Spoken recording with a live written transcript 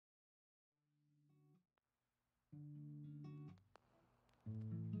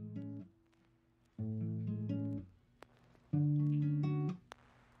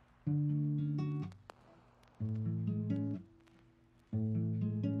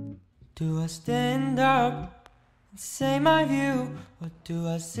Do I stand up and say my view, or do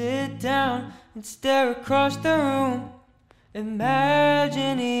I sit down and stare across the room,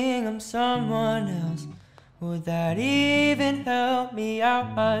 imagining I'm someone else? Would that even help me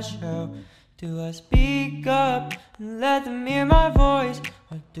out? Not sure. Do I speak up and let them hear my voice,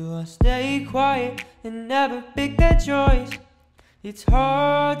 or do I stay quiet and never pick that choice? It's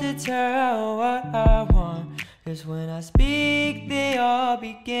hard to tell what I want, 'cause when I speak they all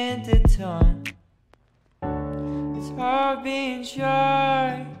begin to taunt. It's hard being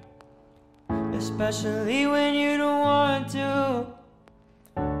shy, especially when you don't want to.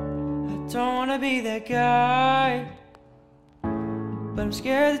 I don't wanna be that guy, but I'm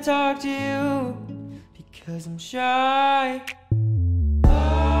scared to talk to you because I'm shy.